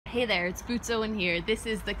Hey there, it's Boots Owen here. This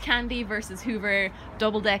is the Candy versus Hoover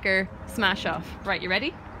Double Decker Smash Off. Right, you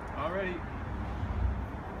ready? Alright.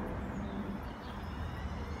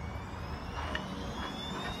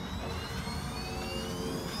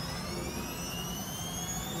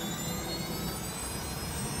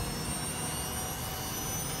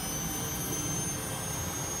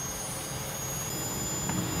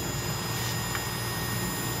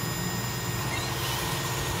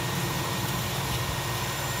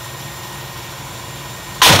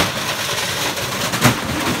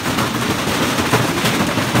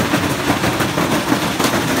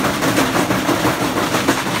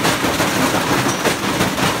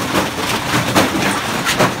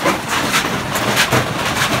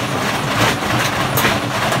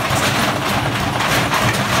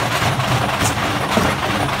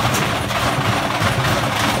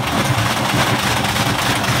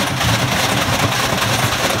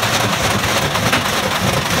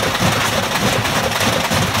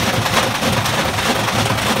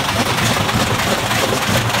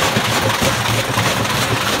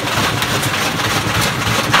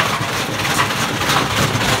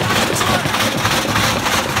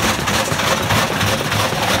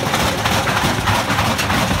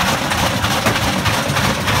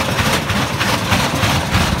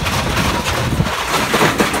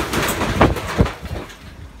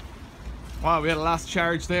 Wow, we had a last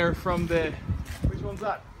charge there from the... Which one's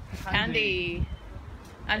that? Candy.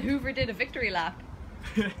 And Hoover did a victory lap.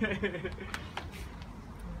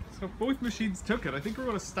 So both machines took it. I think we're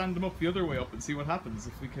going to stand them up the other way up and see what happens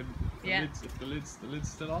if we can. Yeah. If the lid's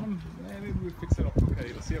still on them, maybe we'll fix it up.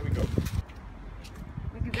 Okay, let's see how we go.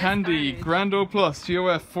 Candy Grando Plus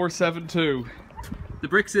GOF 472. The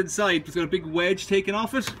bricks inside, it's got a big wedge taken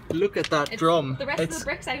off it. Look at that drum. The rest of the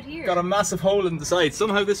bricks out here. Got a massive hole in the side.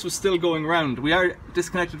 Somehow this was still going round. We are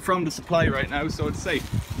disconnected from the supply right now, so it's safe.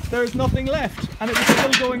 There's nothing left, and it was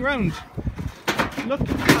still going round. Look at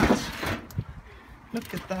that.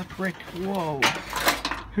 Look at that brick. Whoa.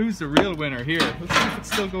 Who's the real winner here? Let's see if it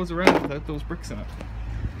still goes around without those bricks in it.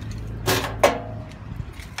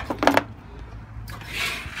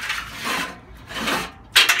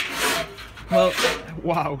 Well,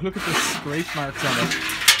 wow, look at the scrape marks on it.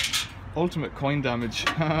 Ultimate coin damage.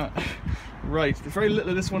 Right, there's very little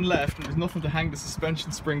of this one left and there's nothing to hang the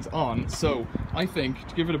suspension springs on, so I think,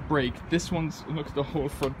 to give it a break, this one's, look, the whole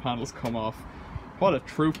front panel's come off. What a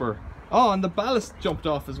trooper. Oh, and the ballast jumped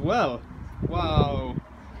off as well. Wow.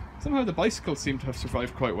 Somehow the bicycles seem to have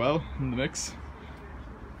survived quite well in the mix.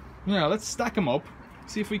 Yeah, let's stack them up,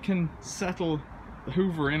 see if we can settle the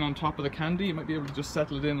Hoover in on top of the Candy. You might be able to just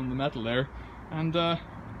settle it in on the metal there. And yeah,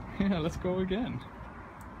 let's go again.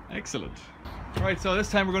 Excellent. Right, so this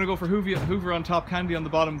time we're going to go for Hoover on top, Candy on the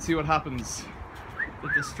bottom, and see what happens. The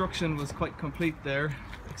destruction was quite complete there,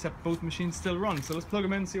 except both machines still run. So let's plug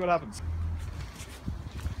them in and see what happens.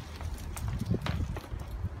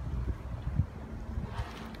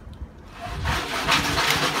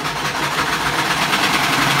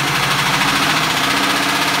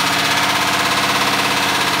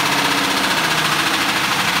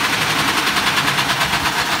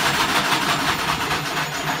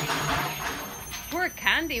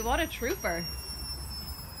 Candy, what a trooper.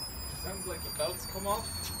 Sounds like the belt's come off.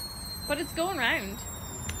 But it's going round.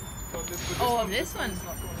 Oh, this one.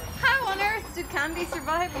 How on earth did Candy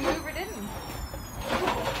survive and Hoover didn't?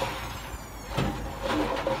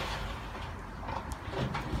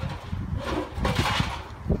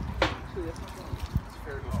 Actually, that's not going to... It's a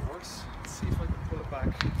fair lot worse. Let's see if I can pull it back.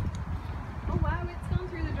 Oh wow, it's gone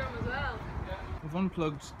through the drum as well. I've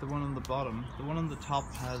unplugged the one on the bottom. The one on the top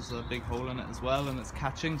has a big hole in it as well, and it's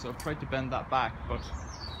catching, so I've tried to bend that back, but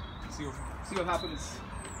see what happens.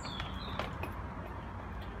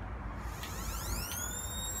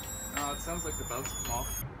 Oh, it sounds like the belt's come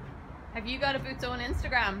off. Have you got a Boots Owen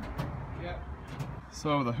Instagram? Yeah.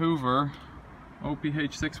 So the Hoover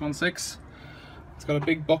OPH616, it's got a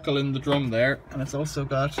big buckle in the drum there, and it's also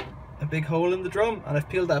got a big hole in the drum, and I've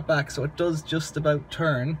peeled that back so it does just about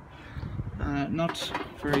turn. Not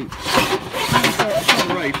very... It's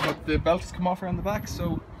all right, but the belt has come off around the back,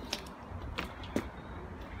 so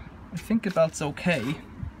I think the belt's okay.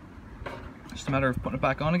 Just a matter of putting it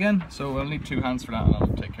back on again, so I'll need 2 hands for that and I'll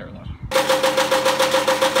take care of that.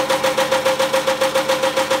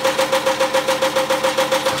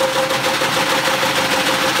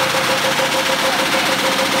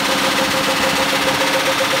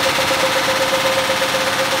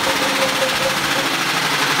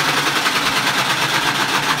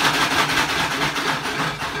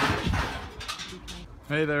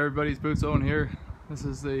 Hey there everybody, it's Boots Owen here. This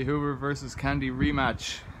is the Hoover versus Candy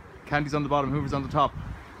rematch. Candy's on the bottom, Hoover's on the top.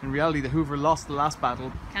 In reality, the Hoover lost the last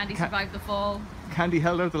battle. Candy survived the fall. Candy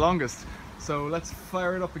held out the longest. So let's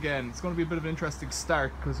fire it up again. It's going to be a bit of an interesting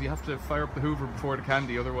start because you have to fire up the Hoover before the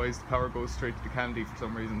Candy, otherwise the power goes straight to the Candy for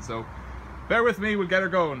some reason. So bear with me, we'll get her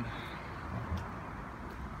going.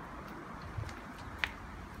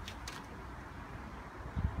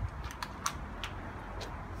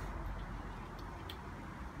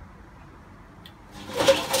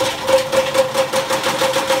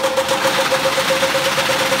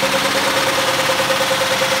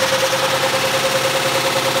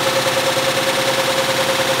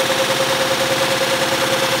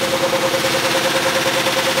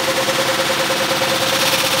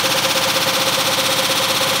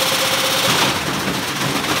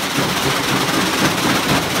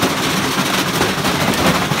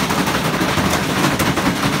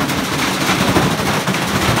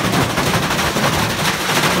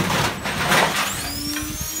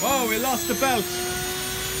 We lost the belt.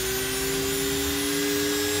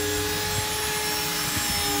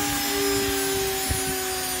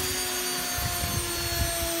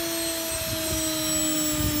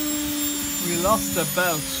 We lost the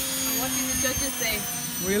belt. And what did the judges say?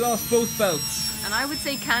 We lost both belts. And I would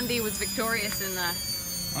say Candy was victorious in that.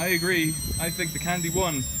 I agree. I think the Candy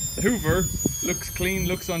won. The Hoover looks clean,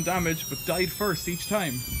 looks undamaged, but died first each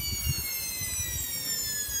time.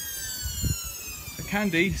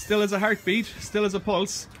 Candy still has a heartbeat, still has a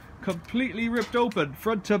pulse, completely ripped open,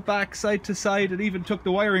 front to back, side to side, and even took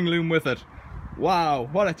the wiring loom with it. Wow,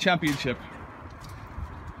 what a championship.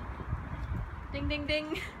 Ding ding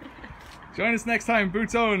ding. Join us next time,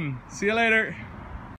 Boots On. See you later.